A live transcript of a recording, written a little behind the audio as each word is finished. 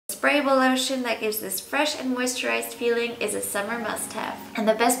sprayable lotion that gives this fresh and moisturized feeling is a summer must-have. And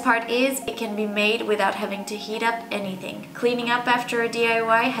the best part is it can be made without having to heat up anything. Cleaning up after a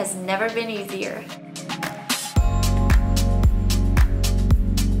DIY has never been easier.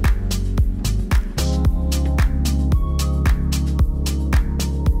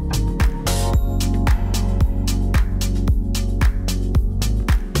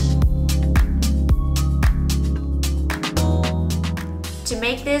 To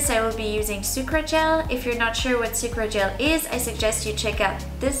make this, I will be using Sucragel. If you're not sure what Sucragel is, I suggest you check out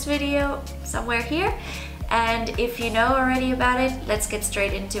this video somewhere here. And if you know already about it, let's get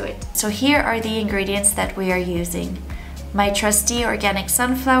straight into it. So here are the ingredients that we are using. My trusty organic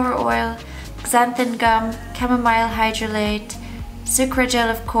sunflower oil, xanthan gum, chamomile hydrolate, Sucragel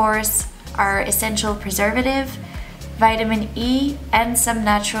of course, our essential preservative, vitamin E, and some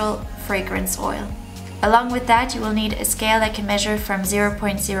natural fragrance oil. Along with that, you will need a scale that can measure from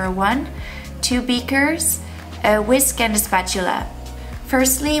 0.01, 2 beakers, a whisk and a spatula.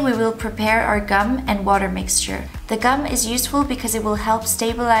 Firstly, we will prepare our gum and water mixture. The gum is useful because it will help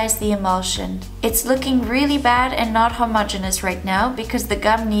stabilize the emulsion. It's looking really bad and not homogeneous right now because the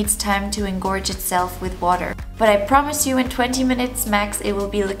gum needs time to engorge itself with water. But I promise you in 20 minutes max it will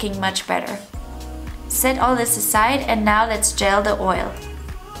be looking much better. Set all this aside and now let's gel the oil.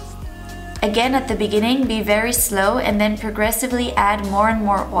 Again, at the beginning, be very slow and then progressively add more and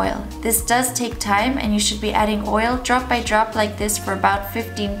more oil. This does take time and you should be adding oil drop by drop like this for about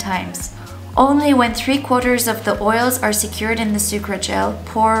 15 times. Only when 3/4 of the oils are secured in the Sucragel,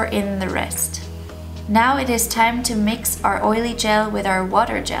 pour in the rest. Now it is time to mix our oily gel with our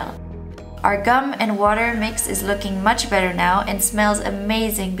water gel. Our gum and water mix is looking much better now and smells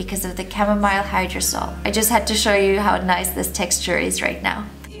amazing because of the chamomile hydrosol. I just had to show you how nice this texture is right now.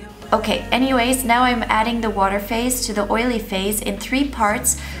 Okay, anyways, now I'm adding the water phase to the oily phase in 3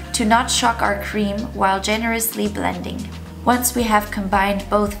 parts to not shock our cream while generously blending. Once we have combined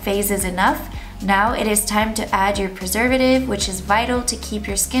both phases enough, now it is time to add your preservative, which is vital to keep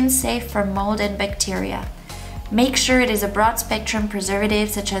your skin safe from mold and bacteria. Make sure it is a broad spectrum preservative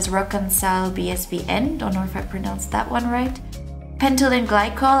such as Rocansal BSBN, don't know if I pronounced that one right. Pentylene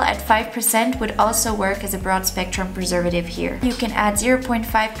glycol at 5% would also work as a broad spectrum preservative here. You can add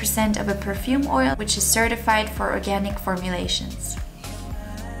 0.5% of a perfume oil, which is certified for organic formulations.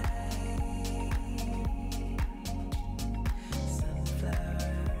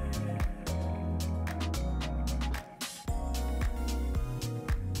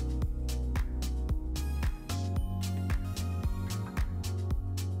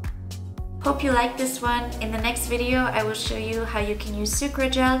 Hope you like this one. In the next video, I will show you how you can use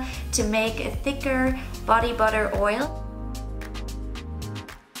Sucragel to make a thicker body butter oil.